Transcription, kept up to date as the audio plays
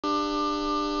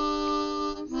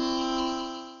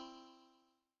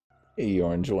Hey,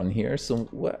 Orange One here. So,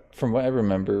 from what I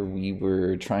remember, we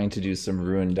were trying to do some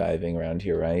ruin diving around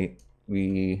here, right?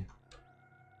 I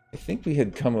think we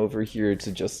had come over here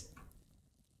to just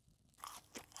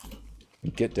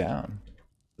get down.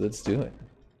 Let's do it.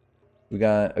 We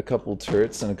got a couple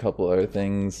turrets and a couple other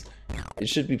things. It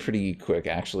should be pretty quick,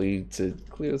 actually, to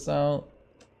clear this out.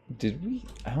 Did we?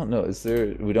 I don't know. Is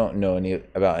there? We don't know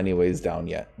about any ways down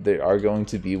yet. There are going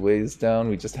to be ways down.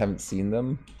 We just haven't seen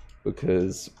them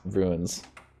because ruins.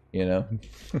 You know,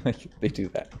 they do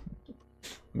that.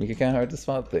 Make it kind of hard to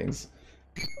spot things.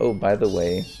 Oh, by the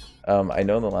way, I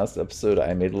know in the last episode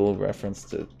I made a little reference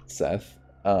to Seth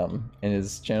in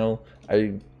his channel.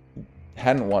 I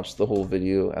hadn't watched the whole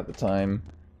video at the time,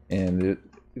 and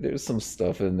there's some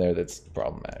stuff in there that's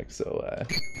problematic. So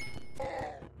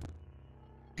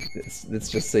let's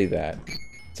just say that.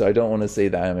 So I don't want to say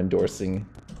that I'm endorsing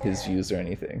his views or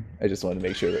anything. I just wanted to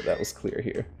make sure that that was clear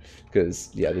here, because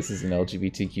yeah, this is an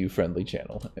LGBTQ friendly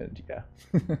channel, and yeah,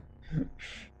 I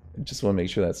just want to make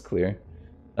sure that's clear.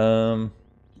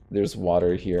 There's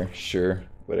water here, sure,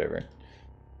 whatever.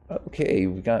 Okay,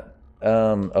 we got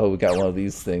oh, we got one of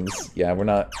these things. Yeah, we're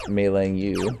not meleeing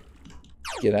you.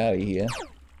 Get out of here.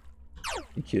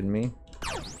 You kidding me?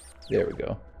 There we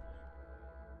go.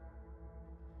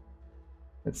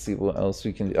 Let's see what else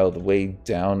we can do. Oh, the way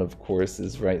down, of course,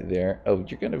 is right there. Oh,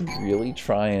 you're gonna really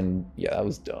try and... Yeah, that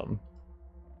was dumb.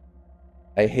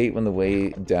 I hate when the way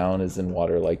down is in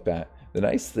water like that. The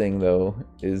nice thing, though,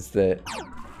 is that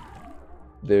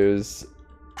there's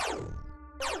a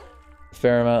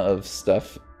fair amount of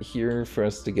stuff here for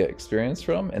us to get experience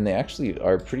from, and they actually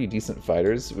are pretty decent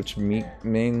fighters, which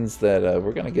means that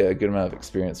we're gonna get a good amount of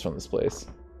experience from this place.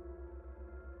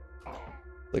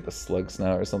 Like a slug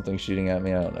snout or something shooting at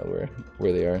me. I don't know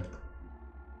where they are.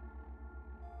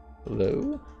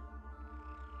 Hello?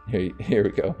 Here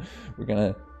we go. We're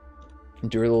gonna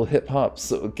do a little hip hop.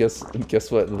 So guess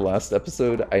what? In the last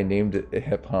episode I named it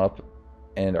hip hop,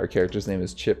 and our character's name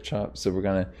is Chip Chop. So we're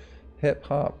gonna hip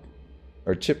hop,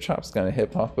 or Chip Chop's gonna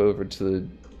hip hop over to the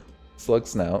slug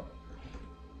snout.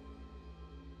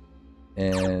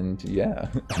 And yeah,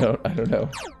 I don't know.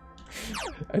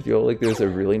 I feel like there's a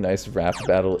really nice rap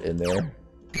battle in there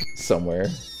somewhere,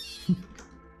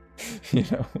 you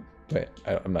know, but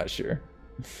I'm not sure.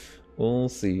 We'll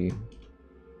see.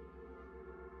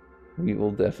 We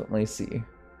will definitely see.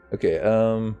 Okay,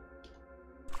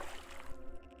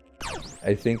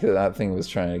 I think that thing was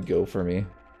trying to go for me.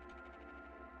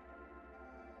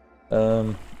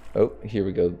 Oh, here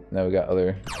we go. Now we got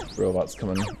other robots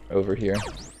coming over here.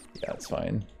 Yeah, it's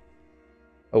fine.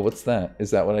 Oh, what's that?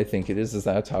 Is that what I think it is? Is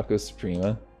that a Taco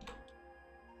Suprema?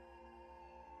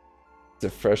 It's a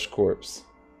fresh corpse.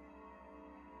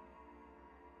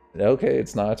 Okay,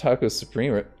 it's not a Taco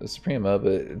Suprema, but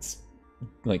it's,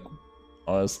 like,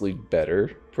 honestly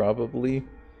better, probably.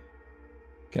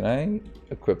 Can I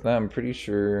equip that? I'm pretty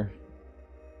sure...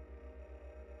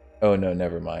 Oh no,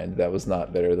 never mind. That was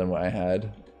not better than what I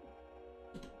had.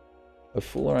 A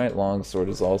Fullerite longsword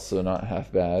is also not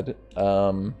half bad.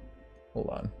 Hold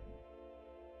on.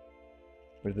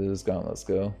 Where did those gauntlets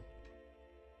go?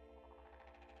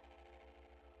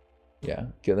 Yeah,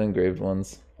 get the engraved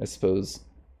ones, I suppose.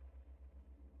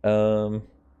 And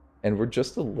we're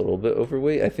just a little bit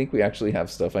overweight. I think we actually have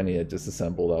stuff I need to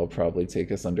disassemble that'll probably take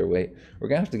us underweight. We're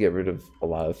gonna have to get rid of a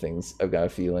lot of things, I've got a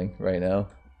feeling, right now.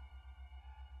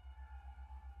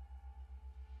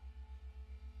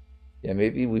 Yeah,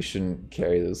 maybe we shouldn't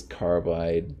carry those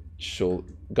carbide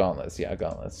gauntlets. Yeah,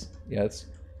 gauntlets. Yeah,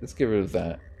 let's get rid of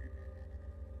that.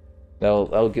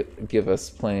 That'll give us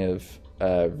plenty of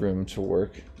room to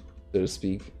work, so to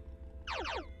speak.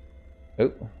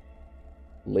 Oh,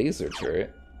 laser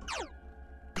turret.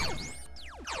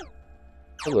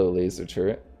 Hello, laser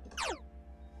turret.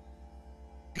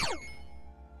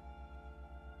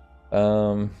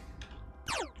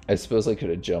 I suppose I could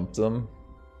have jumped them.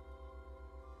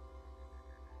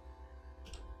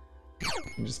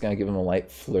 I'm just gonna give him a light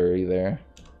flurry there.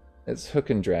 Let's hook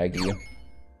and drag you.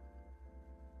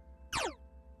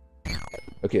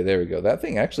 Okay, there we go. That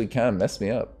thing actually kind of messed me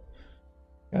up.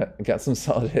 Got some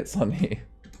solid hits on me.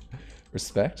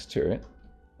 Respect, turret.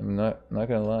 I'm not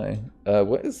gonna lie.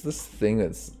 What is this thing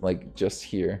that's like just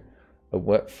here? A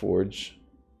wet forge.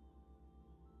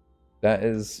 That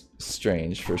is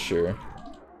strange for sure.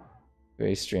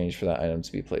 Very strange for that item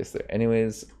to be placed there.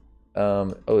 Anyways,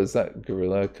 oh, is that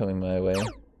gorilla coming my way?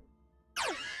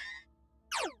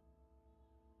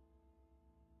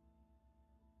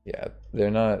 Yeah,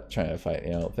 they're not trying to fight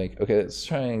me, I don't think. Okay, let's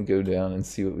try and go down and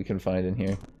see what we can find in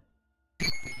here.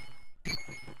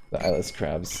 The eyeless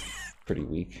crab's pretty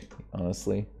weak,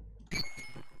 honestly.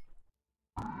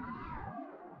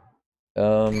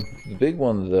 The big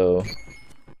one though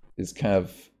is kind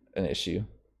of an issue.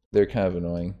 They're kind of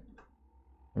annoying.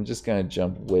 I'm just gonna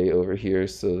jump way over here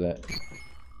so that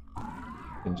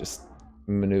I can just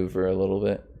maneuver a little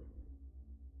bit.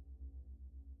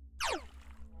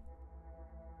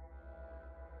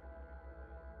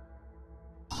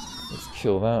 Let's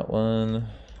kill that one.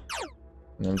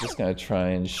 And I'm just gonna try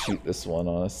and shoot this one,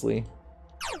 honestly.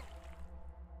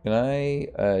 Can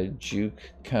I juke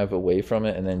kind of away from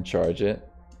it and then charge it?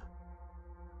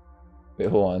 Wait,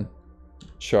 hold on.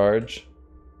 Charge.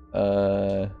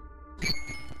 Yeah,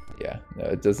 no,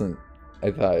 it doesn't. I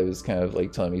thought it was kind of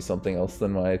like telling me something else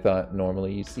than what I thought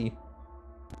normally you see.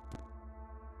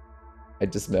 I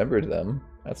dismembered them.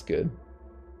 That's good.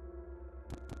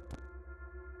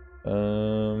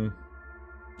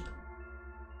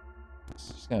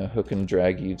 Just gonna hook and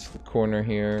drag you to the corner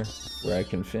here where I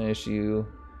can finish you.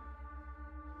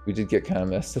 We did get kind of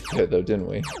messed up there though, didn't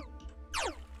we?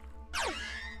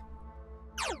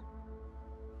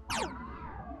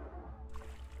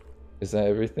 Is that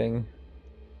everything?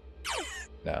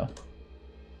 No.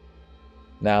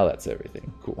 Now that's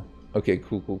everything. Cool. Okay,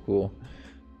 cool.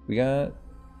 We got...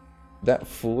 That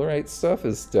fullerite stuff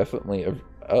is definitely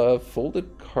a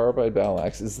folded carbide battle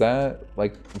axe. Is that,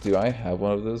 like, do I have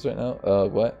one of those right now?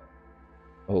 What?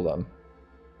 Hold on.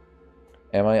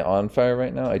 Am I on fire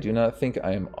right now? I do not think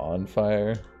I am on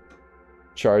fire.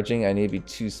 Charging, I need to be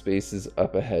 2 spaces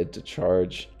up ahead to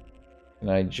charge. Can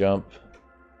I jump?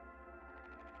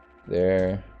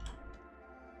 There.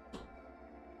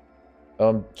 Oh,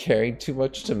 I'm carrying too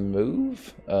much to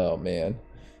move? Oh, man.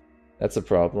 That's a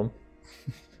problem.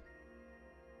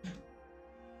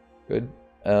 Good.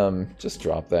 Just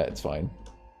drop that, it's fine.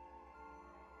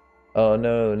 Oh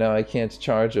no, now I can't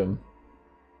charge them.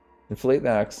 Inflate the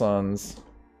axons.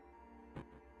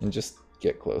 And just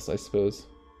get close, I suppose.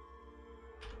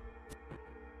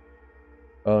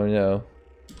 Oh no.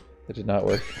 That did not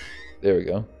work. There we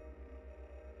go.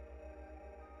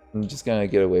 I'm just gonna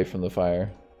get away from the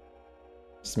fire.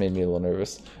 Just made me a little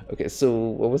nervous. Okay, so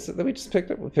what was it that we just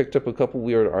picked up? We picked up a couple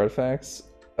weird artifacts.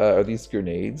 Are these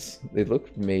grenades? They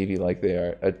look maybe like they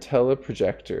are. A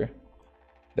teleprojector.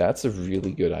 That's a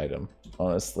really good item.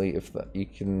 Honestly, if that, you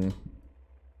can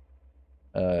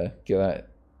get that.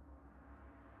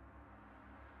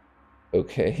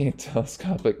 Okay,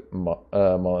 telescopic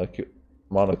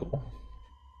monocle.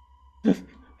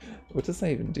 What does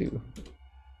that even do?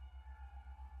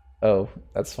 Oh,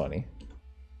 that's funny.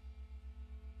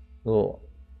 Little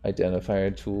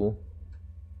identifier tool.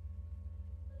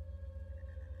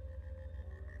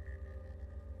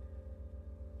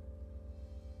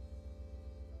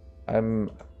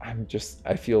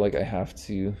 I feel like I have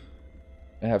to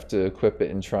equip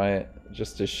it and try it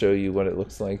just to show you what it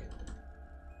looks like.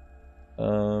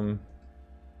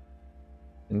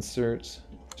 Insert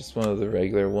just one of the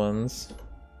regular ones.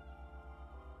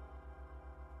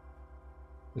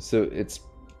 So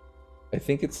I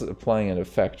think it's applying an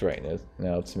effect right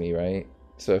now to me, right?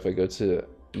 So if I go to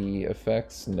E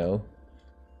effects, no.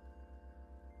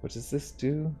 What does this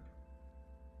do?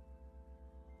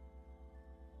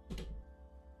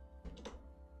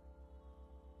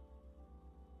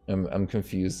 I'm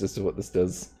confused as to what this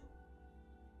does.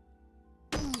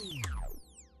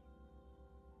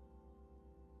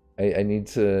 I need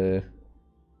to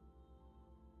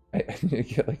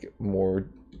get like more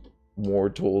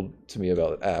told to me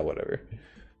about it. Ah, whatever.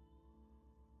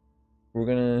 We're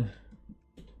gonna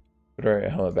put our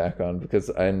helmet back on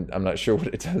because I'm not sure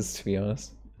what it does, to be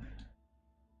honest.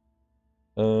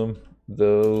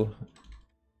 Though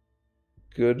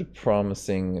good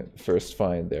promising first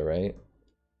find there, right?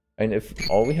 And if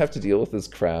all we have to deal with is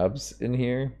crabs in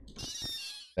here,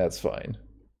 that's fine.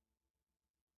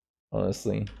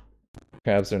 Honestly,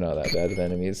 crabs are not that bad of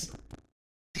enemies.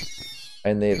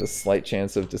 And they have a slight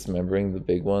chance of dismembering the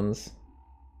big ones.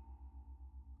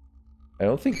 I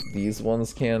don't think these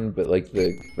ones can, but like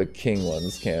the king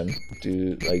ones can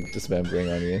do like dismembering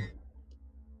on you.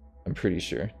 I'm pretty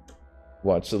sure.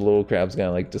 Watch, the little crab's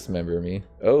gonna like dismember me.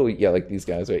 Oh yeah, like these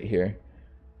guys right here.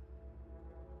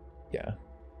 Yeah.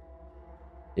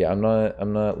 Yeah, I'm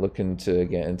not looking to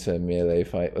get into a melee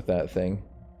fight with that thing.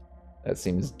 That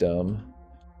seems dumb.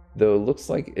 Though it looks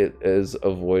like it is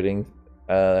avoiding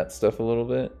that stuff a little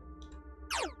bit.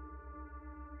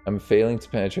 I'm failing to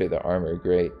penetrate the armor,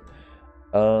 great.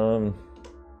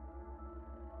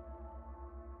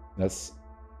 That's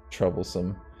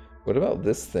troublesome. What about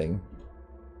this thing?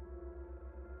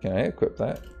 Can I equip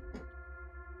that?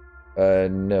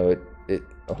 No,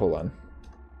 hold on.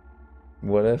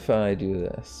 What if I do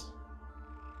this?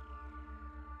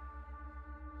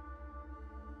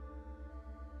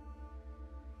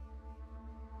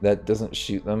 That doesn't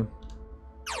shoot them.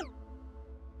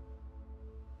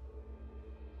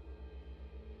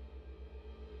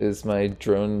 Is my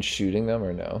drone shooting them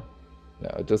or no? No,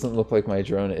 it doesn't look like my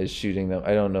drone is shooting them.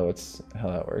 I don't know how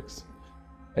that works.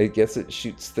 I guess it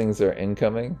shoots things that are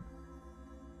incoming.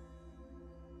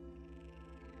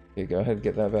 Okay, go ahead,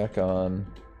 get that back on.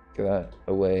 Get that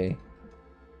away.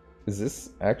 Is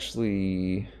this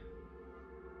actually...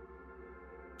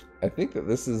 I think that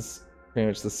this is pretty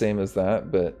much the same as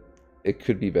that, but it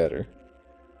could be better.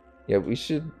 Yeah, we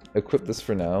should equip this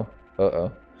for now.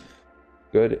 Uh-oh.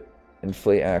 Good.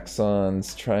 Inflate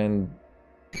axons. Try and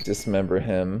dismember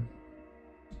him.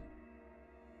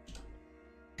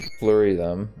 Flurry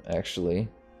them, actually.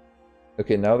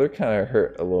 Okay, now they're kind of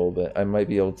hurt a little bit. I might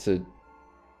be able to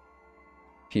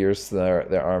pierce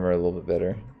their armor a little bit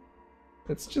better.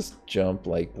 Let's just jump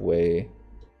like way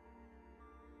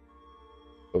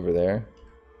over there.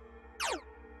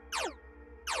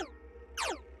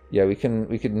 Yeah, we can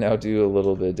now do a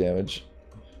little bit of damage.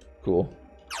 Cool.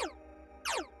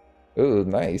 Oh,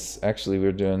 nice. Actually,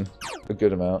 we're doing a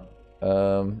good amount.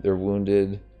 They're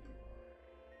wounded.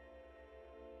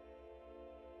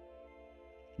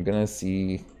 I'm gonna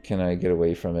see, can I get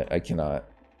away from it? I cannot.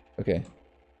 Okay.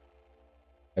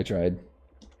 I tried.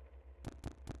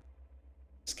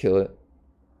 Just kill it.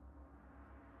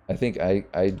 I think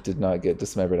I did not get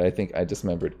dismembered. I think I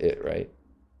dismembered it, right?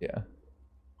 Yeah.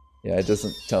 Yeah, it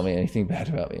doesn't tell me anything bad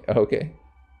about me. Okay.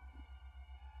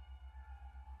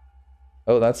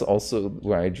 Oh, that's also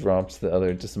where I dropped the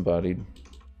other disembodied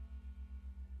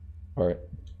part.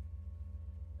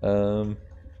 From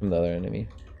the other enemy.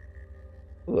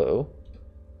 Hello.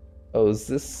 Oh, is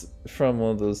this from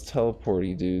one of those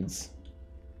teleporty dudes?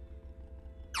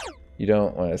 You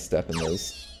don't want to step in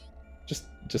those.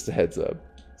 Just a heads up.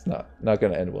 It's not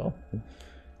gonna end well.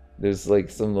 There's like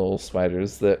some little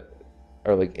spiders that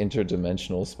are like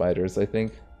interdimensional spiders, I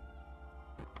think.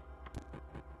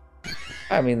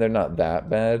 I mean, they're not that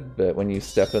bad, but when you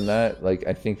step in that, like,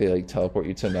 I think they like teleport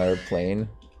you to another plane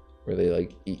where they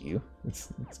like eat you.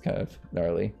 It's kind of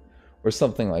gnarly. Or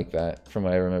something like that, from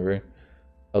what I remember.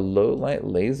 A low light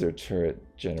laser turret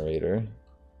generator.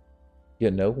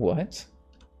 You know what?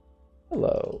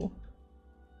 Hello.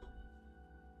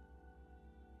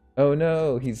 Oh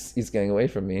no, he's getting away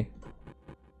from me.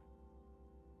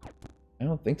 I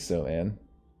don't think so, man.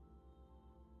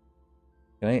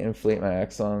 Can I inflate my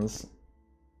axons?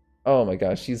 Oh my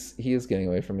gosh, he is getting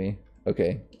away from me.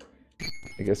 Okay.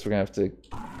 I guess we're gonna have to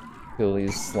kill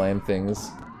these slime things.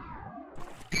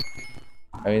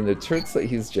 I mean, the turrets that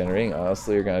he's generating,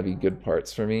 honestly, are gonna be good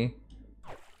parts for me.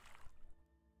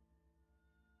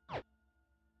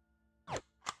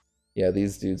 Yeah,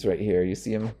 these dudes right here, you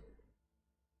see them?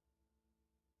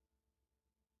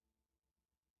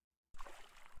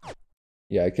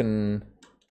 Yeah, I can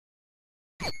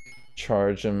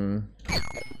charge him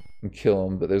and kill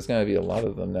him, but there's gonna be a lot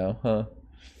of them now, huh?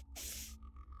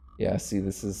 Yeah, see,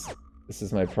 this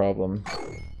is my problem.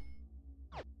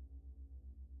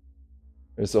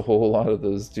 There's a whole lot of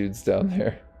those dudes down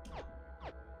there.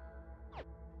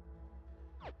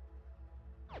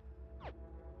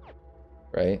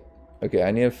 Right? Okay,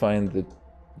 I need to find the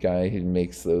guy who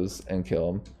makes those and kill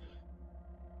him.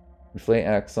 Inflate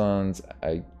axons,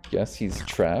 I guess he's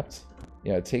trapped.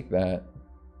 Yeah, take that.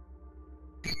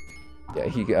 Yeah,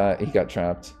 he got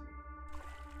trapped.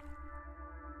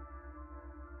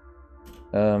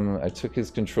 I took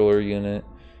his controller unit.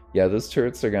 Yeah, those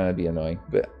turrets are gonna be annoying,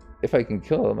 but if I can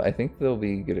kill them, I think they'll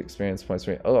be good experience points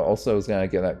for me. Oh, also I was gonna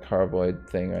get that carboid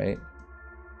thing, right?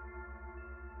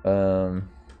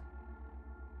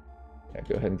 Yeah,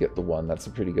 go ahead and get the one. That's a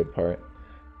pretty good part.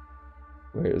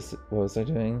 What was I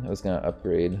doing? I was gonna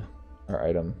upgrade our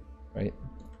item, right?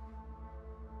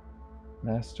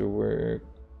 Masterwork.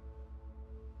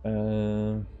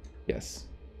 Yes.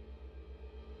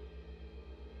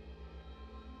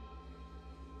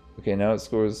 Okay, now it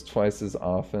scores twice as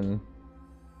often.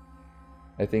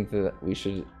 I think that we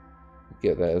should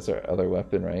get that as our other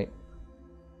weapon, right?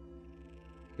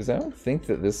 Because I don't think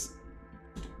that this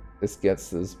gets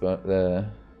this, but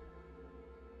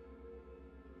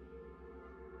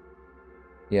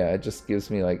yeah, it just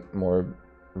gives me like more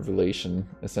relation,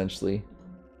 essentially.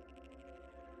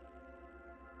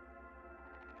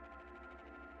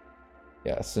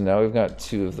 Yeah, so now we've got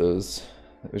two of those,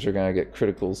 which are gonna get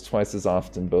criticals twice as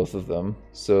often, both of them.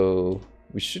 So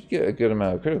we should get a good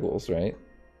amount of criticals, right?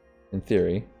 In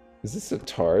theory. Is this a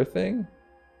tar thing?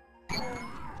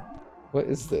 What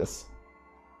is this?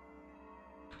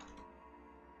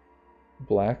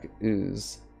 Black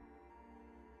ooze.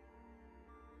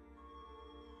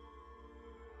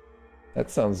 That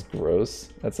sounds gross.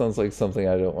 That sounds like something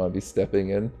I don't want to be stepping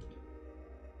in.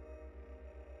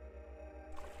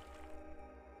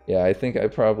 Yeah, I think I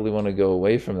probably want to go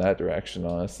away from that direction,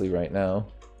 honestly, right now.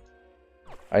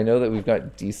 I know that we've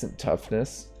got decent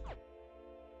toughness.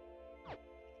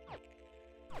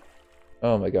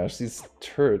 Oh my gosh, these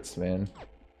turrets, man.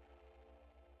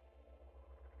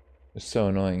 They're so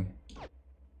annoying.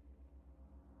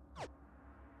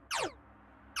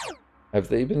 Have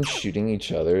they been shooting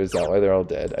each other? Is that why they're all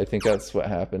dead? I think that's what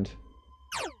happened.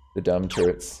 The dumb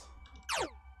turrets.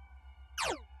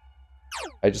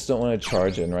 I just don't want to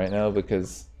charge in right now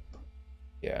because...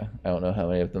 yeah, I don't know how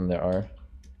many of them there are.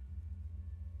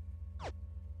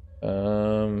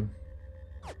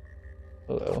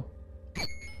 Hello.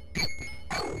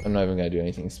 I'm not even gonna do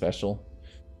anything special.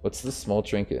 What's the small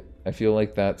trinket? I feel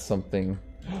like that's something...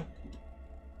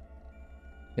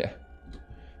 yeah.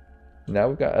 Now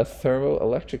we've got a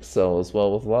thermoelectric cell as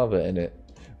well with lava in it.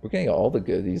 We're getting all the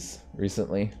goodies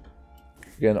recently.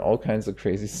 We're getting all kinds of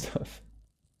crazy stuff.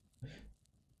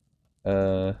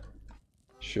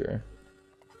 Sure.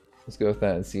 Let's go with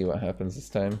that and see what happens this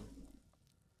time.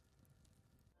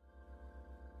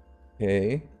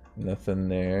 Okay, nothing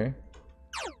there.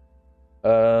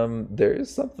 There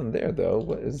is something there though.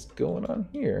 What is going on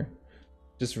here?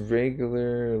 Just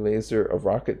regular laser, a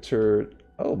rocket turret.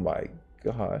 Oh my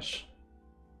gosh.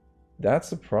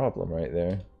 That's a problem right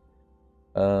there.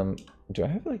 Do I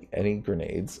have like any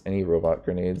grenades? Any robot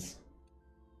grenades?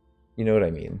 You know what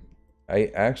I mean.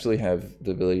 I actually have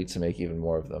the ability to make even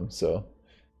more of them, so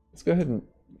let's go ahead and...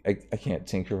 I can't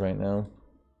tinker right now.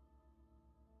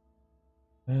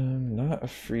 Not a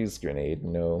freeze grenade,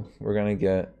 no. We're gonna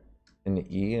get an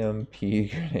EMP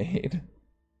grenade.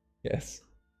 Yes.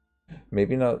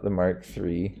 Maybe not the Mark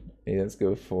III. Maybe let's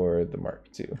go for the Mark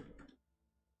II.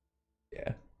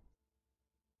 Yeah.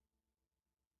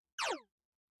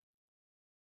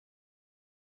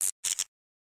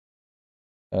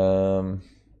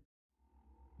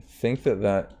 I think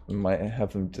that might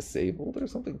have them disabled or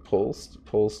something.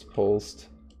 Pulsed.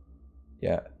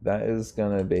 Yeah, that is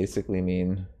gonna basically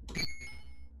mean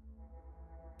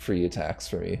free attacks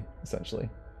for me, essentially.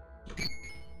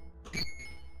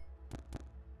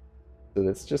 So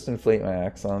let's just inflate my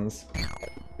axons.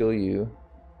 Kill you.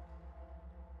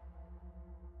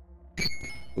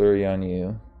 Flurry on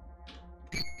you.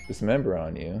 Dismember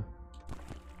on you.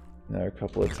 Another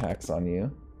couple attacks on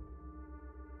you.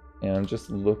 And I'm just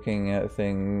looking at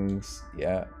things.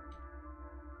 Yeah.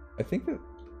 I think that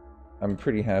I'm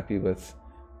pretty happy with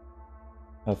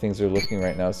how things are looking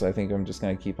right now, so I think I'm just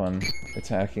gonna keep on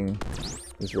attacking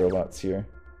these robots here.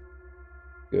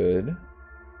 Good.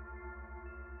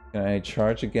 Can I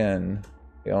charge again?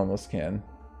 I almost can.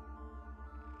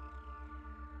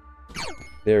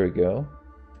 There we go.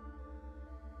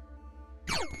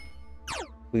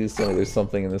 Please tell me there's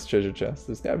something in this treasure chest.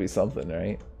 There's gotta be something,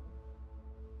 right?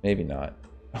 Maybe not.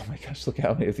 Oh my gosh, look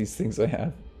how many of these things I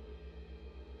have.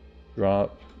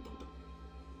 Drop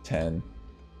 10.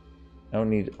 I don't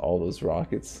need all those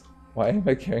rockets. Why am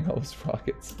I carrying all those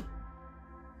rockets?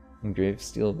 Engraved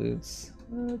steel boots.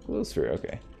 Glow sphere,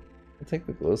 okay. I'll take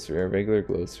the glow sphere, regular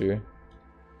glow sphere.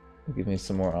 It'll give me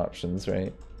some more options,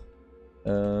 right?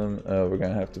 Oh, we're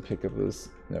gonna have to pick up those.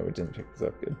 No, we didn't pick this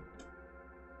up, good.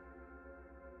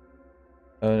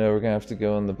 Oh no, we're gonna have to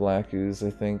go in the black ooze,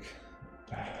 I think.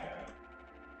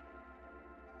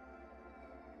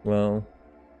 Well,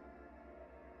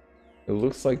 it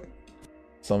looks like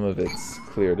some of it's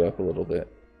cleared up a little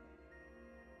bit.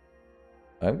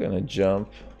 I'm gonna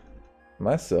jump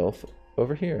myself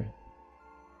over here.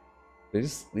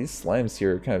 These slimes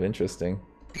here are kind of interesting.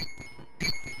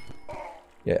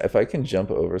 Yeah, if I can jump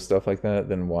over stuff like that,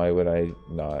 then why would I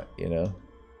not, you know?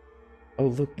 Oh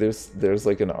look, there's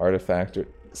like an artifact or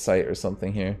site or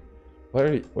something here. What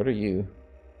are you?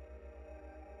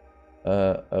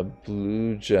 A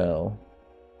blue gel.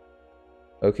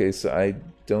 Okay, so I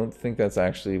don't think that's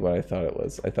actually what I thought it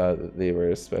was. I thought that they were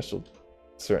a special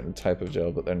certain type of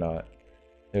gel, but they're not.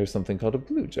 There's something called a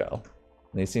blue gel.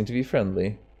 And they seem to be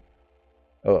friendly.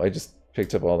 Oh, I just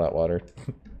picked up all that water.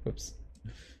 Whoops.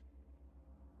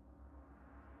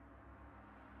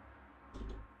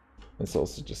 Let's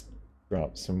also just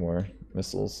drop some more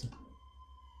missiles.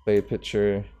 Play a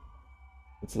picture.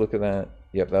 Let's look at that.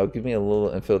 Yep, that'll give me a little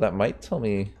info. That might tell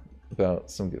me about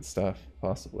some good stuff,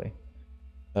 possibly.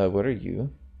 What are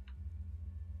you?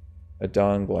 A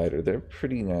Dawn Glider. They're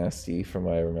pretty nasty from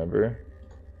what I remember.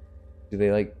 Do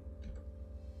they, like,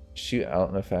 shoot out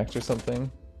an effect or something?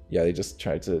 Yeah, they just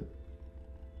tried to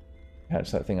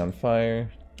catch that thing on fire.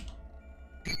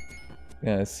 I'm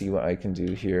gonna see what I can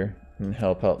do here and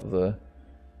help out the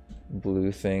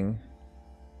blue thing.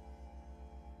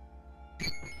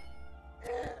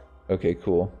 Okay,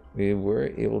 cool. We were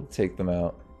able to take them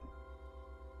out.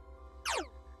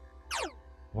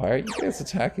 Why are you guys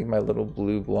attacking my little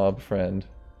blue blob friend?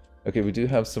 Okay, we do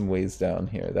have some ways down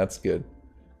here. That's good.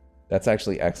 That's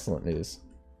actually excellent news.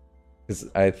 Because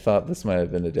I thought this might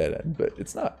have been a dead end, but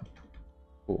it's not.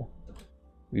 Cool.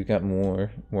 We've got more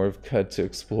of Cud to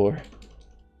explore.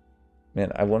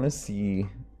 Man, I want to see,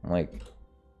 like...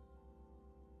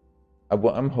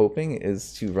 what I'm hoping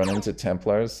is to run into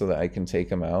Templars so that I can take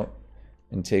them out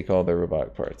and take all their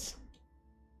robotic parts.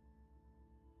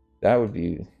 That would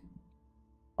be,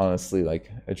 honestly,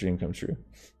 like a dream come true.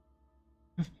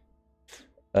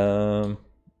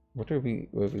 What have we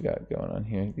got going on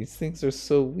here? These things are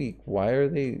so weak. Why are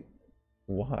they?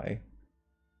 Why?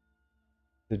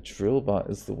 The drill bot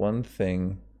is the one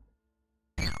thing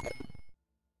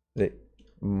that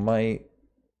might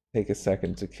take a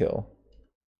second to kill.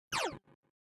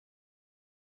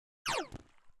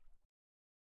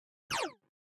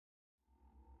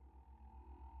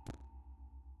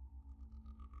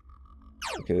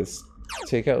 Okay, let's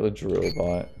take out the drill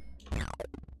bot.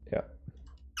 Yeah.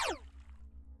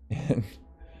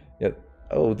 Yeah.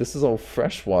 Oh, this is all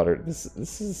fresh water. This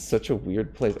is such a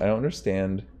weird place. I don't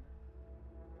understand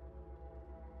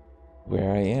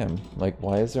where I am. Like,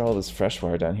 why is there all this fresh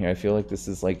water down here? I feel like this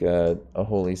is like a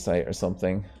holy site or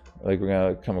something. Like we're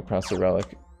gonna come across a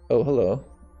relic. Oh, hello.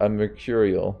 A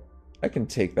mercurial. I can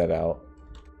take that out.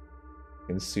 I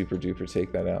can super duper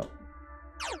take that out.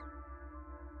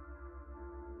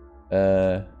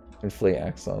 Inflate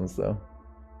axons though.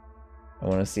 I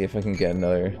want to see if I can get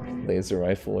another laser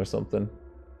rifle or something.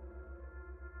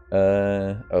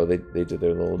 Oh, they did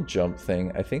their little jump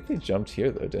thing. I think they jumped here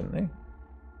though, didn't they?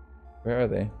 Where are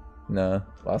they? Nah,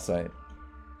 lost sight.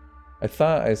 I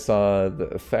thought I saw the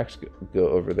effect go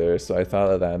over there, so I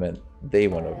thought that meant they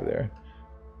went over there.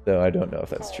 Though I don't know if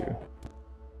that's true.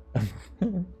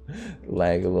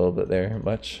 Lag a little bit there,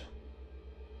 much.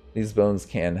 These bones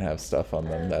can have stuff on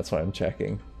them, that's why I'm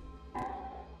checking.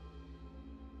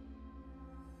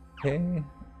 Okay.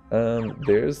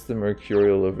 There's the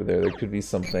mercurial over there. There could be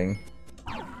something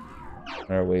on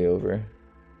our way over.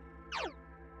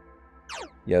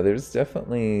 Yeah, there's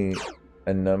definitely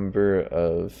a number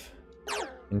of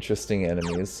interesting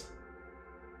enemies.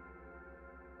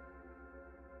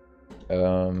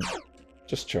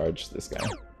 Just charge this guy.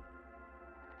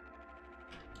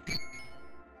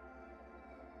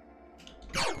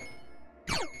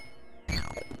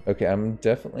 Okay, I'm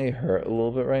definitely hurt a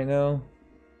little bit right now.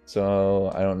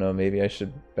 So, I don't know, maybe I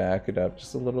should back it up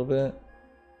just a little bit.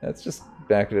 Let's just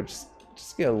back it up,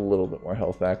 just get a little bit more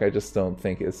health back. I just don't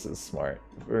think it's as smart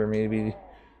for maybe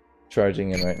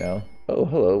charging in right now. Oh,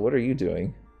 hello, what are you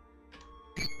doing?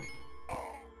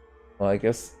 Well, I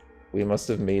guess we must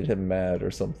have made him mad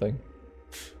or something.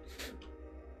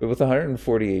 But with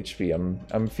 140 HP,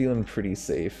 I'm feeling pretty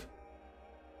safe.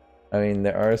 I mean,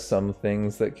 there are some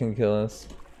things that can kill us,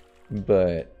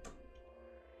 but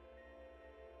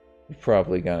we're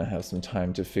probably gonna have some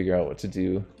time to figure out what to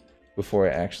do before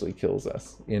it actually kills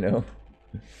us, you know?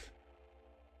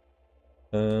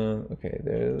 Okay,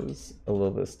 there's a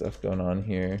little bit of stuff going on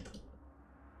here.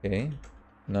 Okay,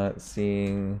 not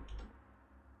seeing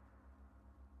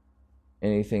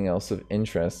anything else of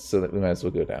interest, so that we might as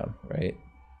well go down, right?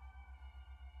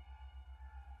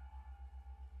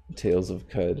 Tales of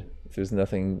Cud. If there's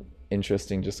nothing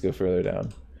interesting, just go further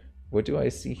down. What do I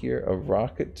see here? A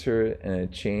rocket turret and a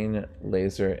chain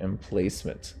laser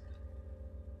emplacement.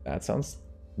 That sounds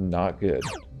not good.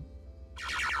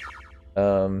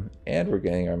 And we're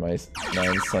getting our mind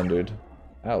sundered.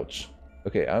 Ouch.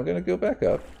 Okay, I'm gonna go back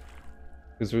up,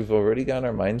 because we've already got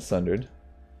our mind sundered.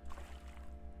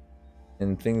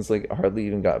 And things like hardly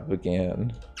even got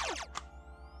began.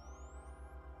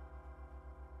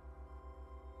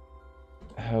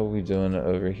 How are we doing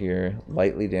over here?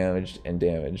 Lightly damaged and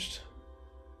damaged.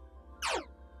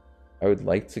 I would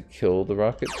like to kill the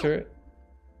rocket turret.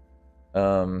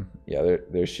 Yeah,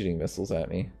 they're shooting missiles at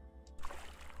me.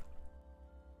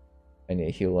 I need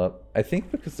to heal up. I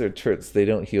think because they're turrets, they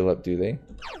don't heal up, do they?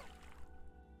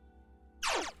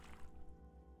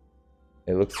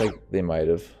 It looks like they might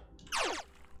have.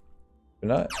 But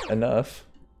not enough.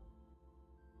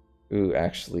 Ooh,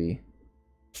 actually.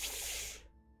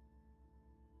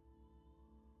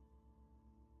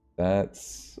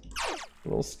 That's a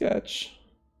little sketch.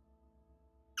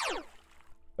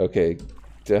 Okay,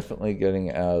 definitely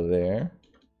getting out of there.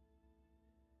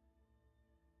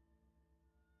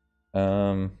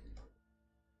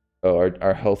 Oh,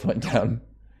 our health went down.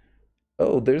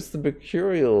 Oh, there's the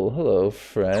Mercurial. Hello,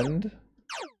 friend.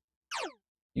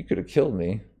 You could have killed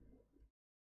me.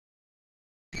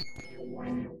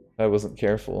 I wasn't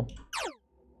careful.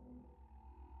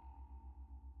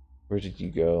 Where did you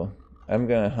go? I'm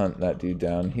gonna hunt that dude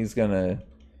down. He's gonna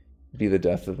be the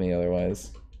death of me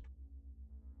otherwise.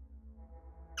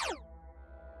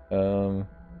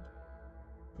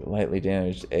 Lightly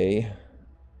damaged A.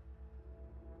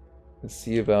 Let's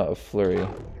see about a flurry.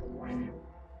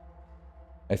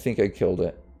 I think I killed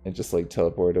it. It just like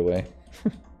teleported away.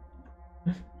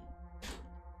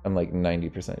 I'm like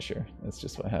 90% sure. That's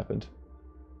just what happened.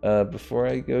 Before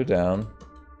I go down,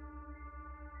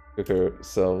 cook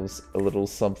ourselves a little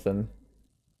something.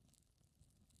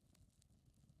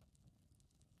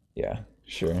 Yeah,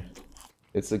 sure.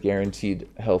 It's a guaranteed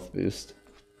health boost.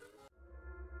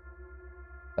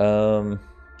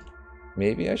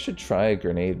 Maybe I should try a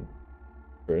grenade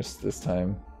first this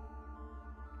time.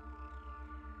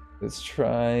 Let's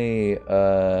try,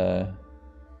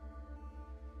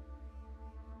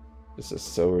 just a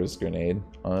sower's grenade.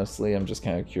 Honestly, I'm just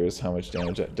kind of curious how much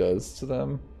damage that does to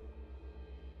them.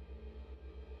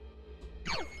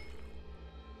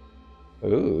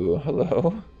 Ooh,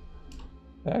 hello.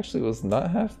 That actually was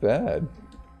not half bad.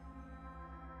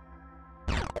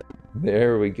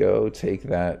 There we go. Take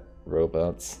that,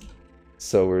 robots.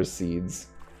 Sower seeds.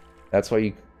 That's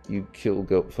why you kill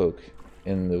goat folk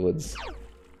in the woods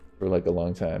for like a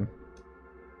long time.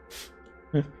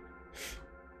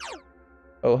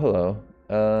 Oh,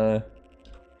 hello.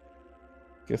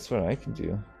 Guess what I can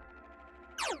do?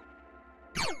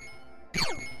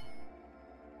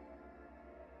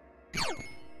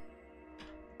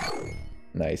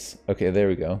 Nice. Okay, there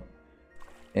we go.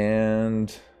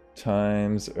 And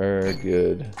times are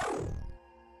good.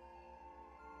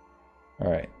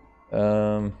 Alright.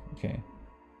 Okay.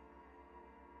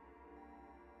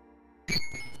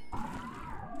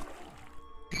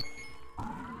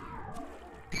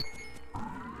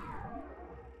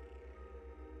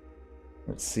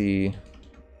 Let's see.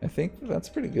 I think that's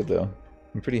pretty good though.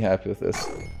 I'm pretty happy with this.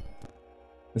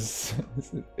 This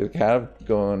is kind of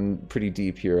going pretty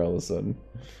deep here all of a sudden.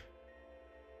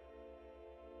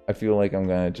 I feel like I'm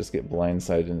gonna just get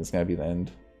blindsided and it's gonna be the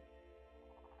end.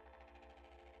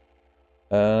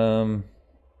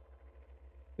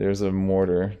 There's a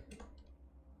mortar.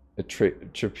 A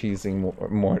trapezing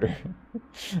mortar.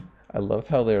 I love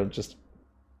how they're just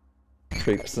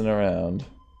traipsing around.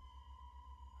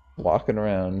 Walking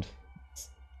around.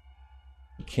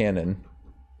 Cannon.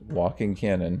 Walking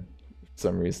cannon. For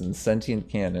some reason. Sentient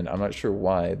cannon. I'm not sure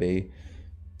why they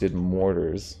did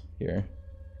mortars here.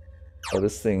 Oh,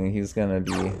 this thing, he's gonna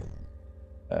be...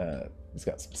 he's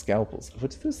got some scalpels.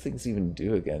 What do those things even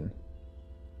do again?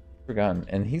 Forgotten.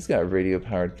 And he's got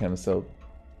radio-powered chemicell.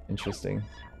 Interesting.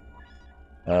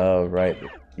 Oh, right.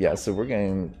 Yeah, so we're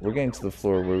getting to the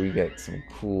floor where we get some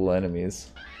cool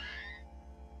enemies.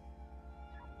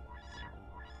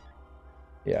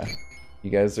 Yeah. You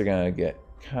guys are gonna get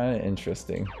kind of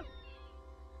interesting.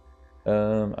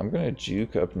 I'm gonna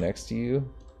juke up next to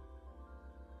you.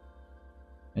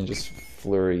 And just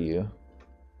flurry you.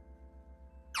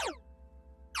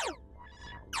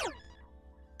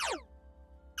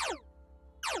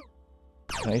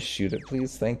 Can I shoot it,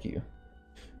 please? Thank you.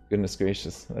 Goodness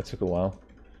gracious, that took a while.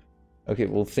 Okay,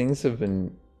 well, things have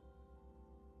been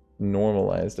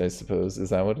normalized, I suppose.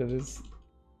 Is that what it is?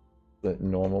 The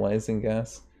normalizing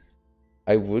gas?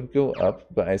 I would go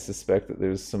up, but I suspect that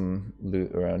there's some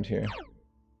loot around here.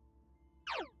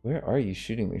 Where are you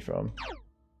shooting me from?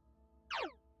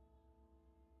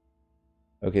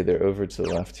 Okay, they're over to the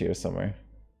left here somewhere.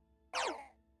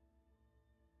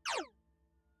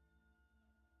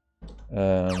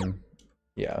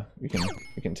 Yeah, we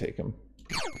can take them.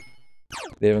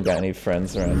 They haven't got any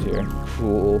friends around here.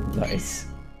 Cool, nice.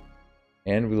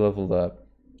 And we leveled up.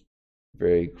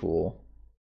 Very cool.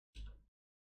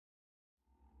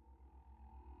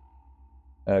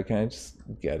 Can I just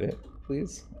get it,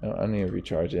 please? I don't need to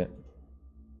recharge it.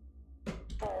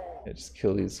 Yeah, just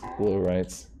kill these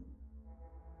Glowrites.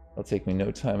 It'll take me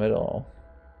no time at all.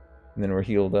 And then we're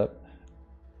healed up.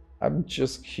 I'm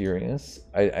just curious.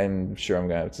 I'm sure I'm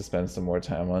gonna have to spend some more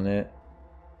time on it.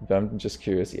 But I'm just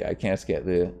curious. Yeah, I can't get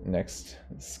the next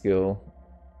skill.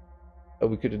 Oh,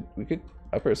 we could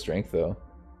up our strength though.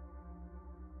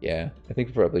 Yeah, I think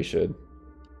we probably should.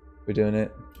 We're doing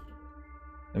it.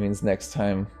 That means next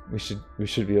time we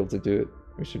should be able to do it.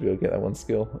 We should be able to get that one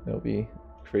skill. It'll be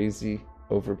crazy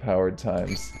overpowered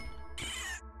times.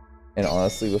 And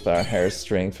honestly, with our higher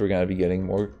strength, we're gonna be getting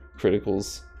more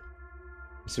criticals.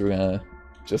 So we're gonna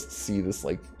just see this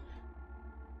like...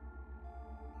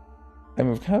 I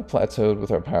mean, we've kind of plateaued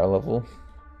with our power level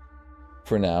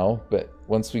for now, but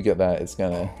once we get that, it's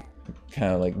gonna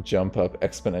kind of like jump up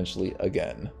exponentially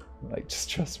again. Like, just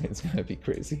trust me, it's gonna be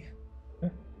crazy.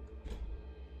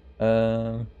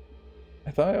 I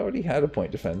thought I already had a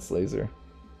point defense laser.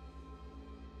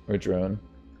 Or drone.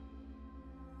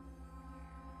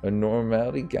 A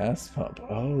normality gas pump.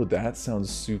 Oh, that sounds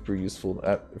super useful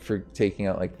for taking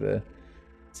out like the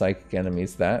psychic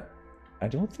enemies. That, I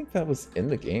don't think that was in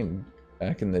the game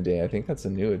back in the day. I think that's a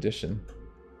new addition.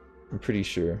 I'm pretty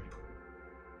sure.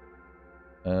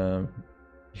 Yeah.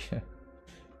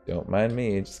 Don't mind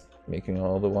me, just making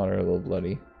all the water a little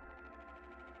bloody.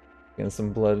 Getting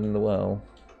some blood in the well.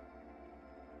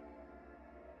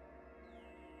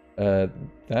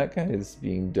 That guy is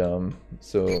being dumb,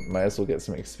 so might as well get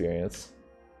some experience.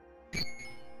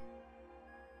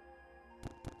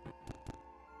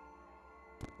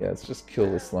 Yeah, let's just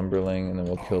kill the Slumberling and then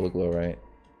we'll kill the Glowrite.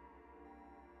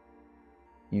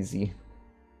 Easy.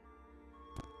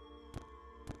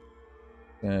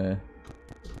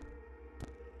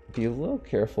 Be a little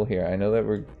careful here. I know that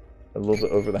we're a little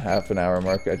bit over the half an hour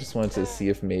mark. I just wanted to see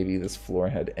if maybe this floor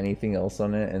had anything else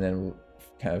on it and then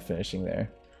kind of finishing there.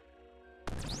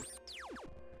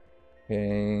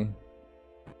 Okay.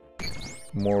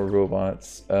 More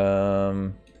robots.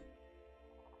 Another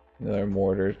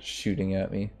mortar shooting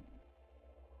at me.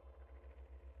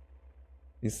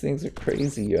 These things are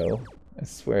crazy, yo. I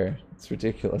swear. It's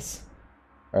ridiculous.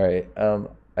 Alright,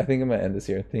 I think I'm gonna end this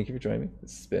here. Thank you for joining me.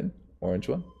 This has been Orange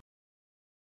One.